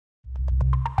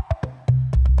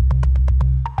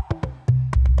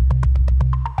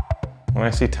When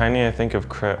I see Tiny, I think of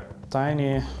Crit.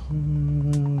 Tiny.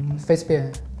 Face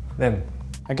pair. Them.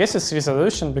 I guess it's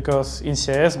Resolution, because in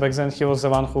CS back then he was the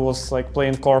one who was like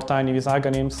playing core Tiny with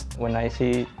Aghanims. When I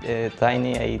see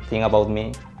Tiny, I think about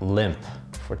me. Limp.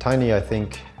 For Tiny, I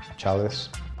think Chalice.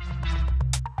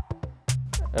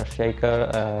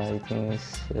 Earthshaker, I think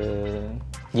is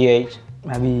GH.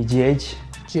 Maybe GH.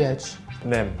 GH.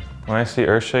 Them. When I see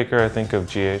Earthshaker, I think of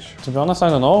GH. To be honest, I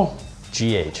don't know.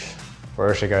 GH. For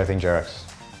Earthshaker, I think Jerax.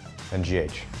 And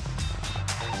GH.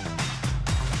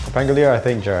 For Pangolier, I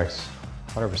think Jerax.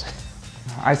 100%.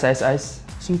 Ice, ice, ice.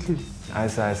 Xingqiu.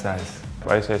 Ice, ice,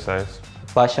 ice. Ice.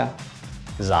 Pasha.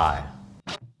 Zai.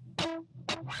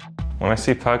 When I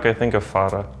see Puck, I think of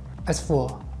Fada.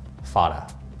 S4. Fada.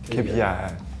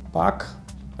 KPI. Puck.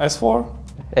 S4.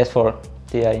 S4.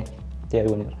 TI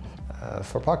winner.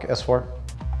 For Puck, S4.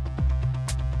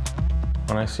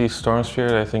 When I see Storm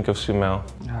Spirit, I think of Sumail.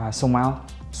 Sumail.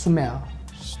 Sumail.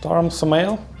 Storm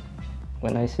Sumail.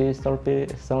 When I see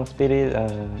Storm Spirit,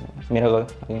 Miracle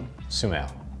again.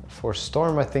 Sumail. For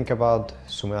Storm, I think about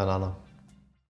Sumail Nana.